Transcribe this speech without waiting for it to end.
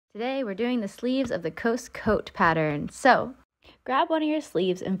Today we're doing the sleeves of the Coast Coat pattern. So grab one of your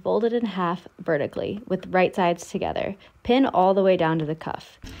sleeves and fold it in half vertically with right sides together. Pin all the way down to the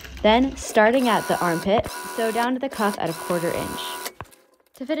cuff. Then, starting at the armpit, sew down to the cuff at 1/4 inch.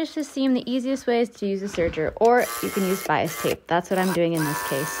 To finish this seam, the easiest way is to use a serger, or you can use bias tape. That's what I'm doing in this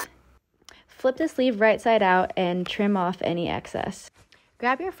case. Flip the sleeve right side out and trim off any excess.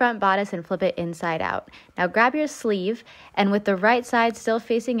 Grab your front bodice and flip it inside out. Now grab your sleeve and with the right side still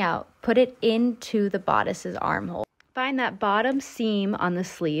facing out, put it into the bodice's armhole. Find that bottom seam on the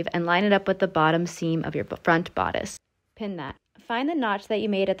sleeve and line it up with the bottom seam of your front bodice. Pin that. Find the notch that you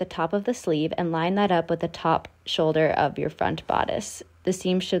made at the top of the sleeve and line that up with the top shoulder of your front bodice. The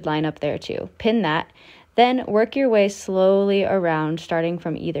seam should line up there too. Pin that. Then work your way slowly around, starting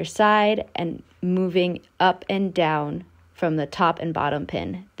from either side and moving up and down from the top and bottom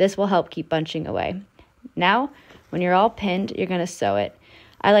pin. This will help keep bunching away. Now, when you're all pinned, you're going to sew it.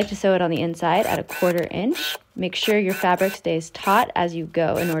 I like to sew it on the inside at 1/4 inch. Make sure your fabric stays taut as you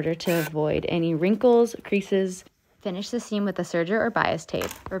go in order to avoid any wrinkles, creases. Finish the seam with a serger or bias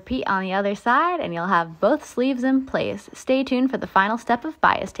tape. Repeat on the other side and you'll have both sleeves in place. Stay tuned for the final step of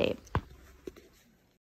bias tape.